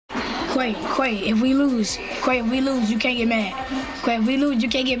Quay, if we lose, you can't get mad. Quay, if we lose, you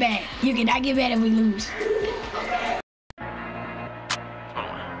can't get mad. You cannot get mad if we lose.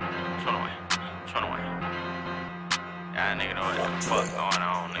 21. Y'all nigga know what the fuck going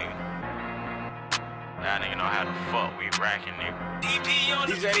on, nigga. Y'all nigga know how the fuck we racking, nigga.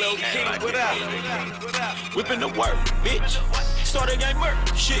 DJ Low King, what up? Whipping the work, bitch. Start a game murk,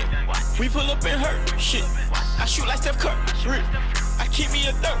 shit. We pull up and hurt, shit. I shoot like Steph Curry. I keep me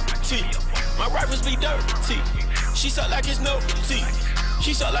a dirty. My rifles be dirty. She suck like it's no tea.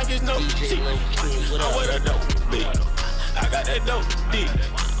 She suck like it's no tea. I'm with a dope bitch. I got that dope dick.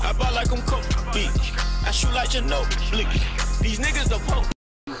 I ball like I'm Kobe. I shoot like Ginobili. These niggas the punk.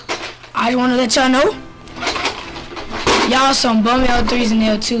 I want to let y'all know, y'all some bum L3s and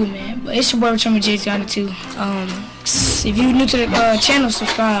L2, man. But it's your boy Return with JC on the 2. If you new to the channel,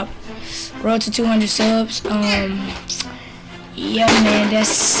 subscribe. Road to 200 subs. Yeah, man,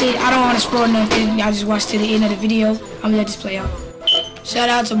 that's it. I don't want to spoil nothing. Y'all just watch to the end of the video. I'm gonna let this play out. Shout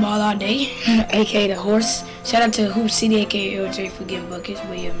out to Ball All Day, aka the Horse. Shout out to Hoop City, aka LJ, for getting buckets.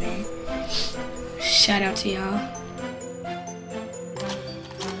 But yeah, man, shout out to y'all.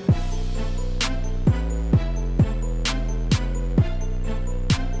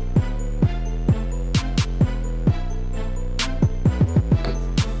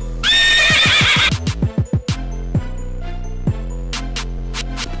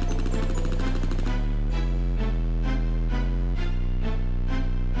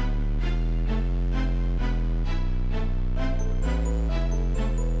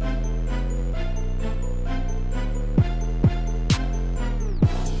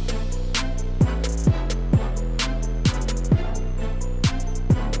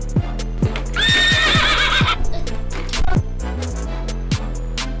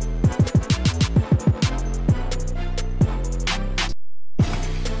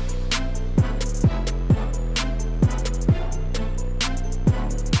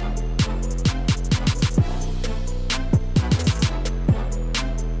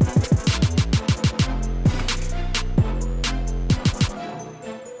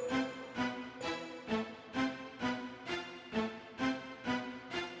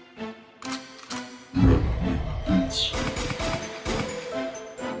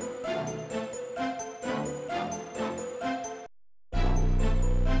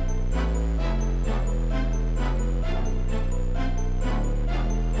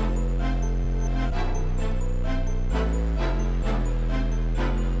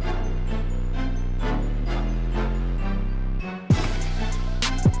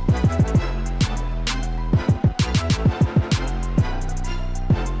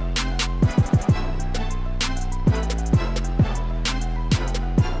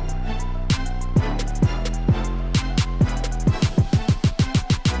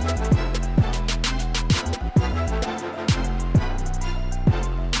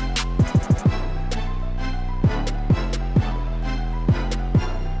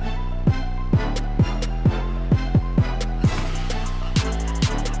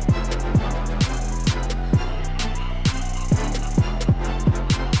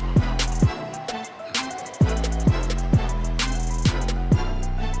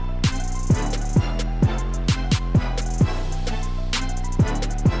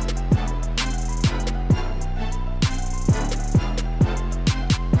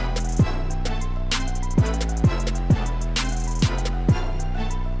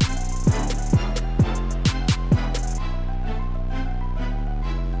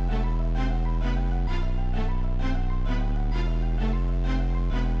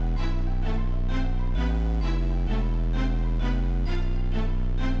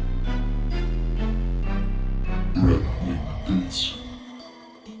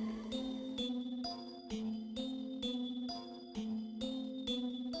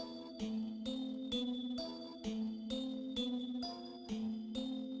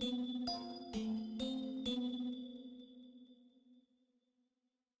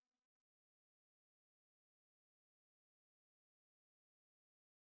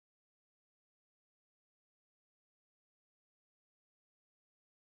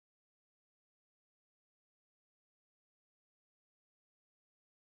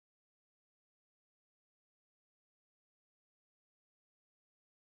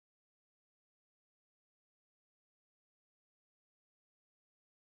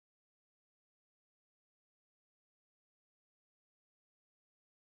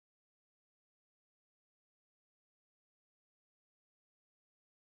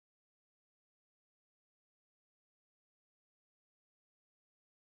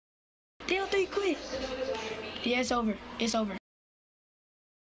 Dale 3 quit. Yeah, it's over. It's over.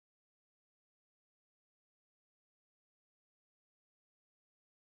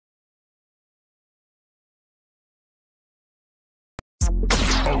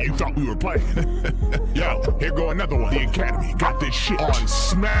 Oh, you thought we were playing? Yo, here go another one. The Academy got this shit on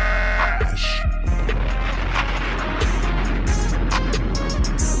smash.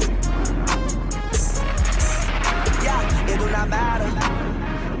 Yeah, it do not matter.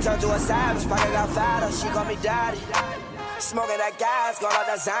 Turn to a savage, pocket got fatter. She call me daddy. Smoking that gas, got all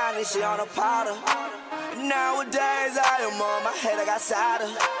that Zany, she on a powder. Nowadays I am on my head, I got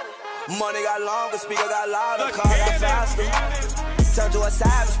sadder. Money got longer, speaker got louder, car got faster. Turn to a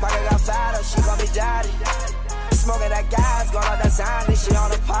savage, pocket got fatter. She call me daddy. Smoking that gas, got all that Zany, she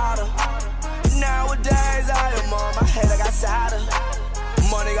on a powder. Nowadays I am on my head, I got sadder.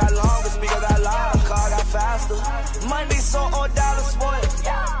 Money got longer, speaker got louder, car got faster. Might be so old, dollar spoiled.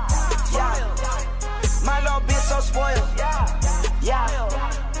 Yeah. My little bitch so spoiled. Yeah.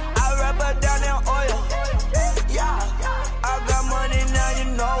 I rap her down in oil. Yeah. I got money now, you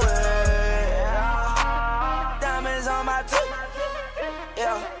know it. Diamonds on my tooth.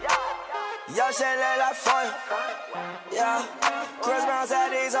 Yeah. Yo, shit look like fire. Yeah. Chris Brown said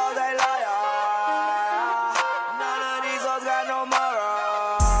these hoes they liar. None of these hoes got no moral.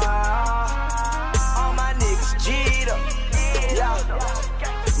 All my niggas cheater. Yeah.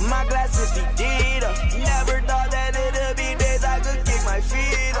 My glasses be deeper. Never thought that it'd be days I could kick my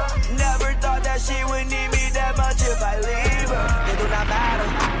feet up. Never thought that she would need me that much if I leave her. It do not matter.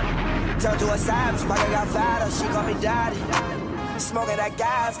 Turn to a savage, pocket got fatter. She call me daddy. Smoking that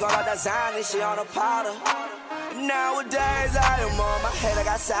gas, got all that Zany, she on a powder. Nowadays I am on my head, I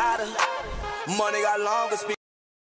got sadder. Money got longer,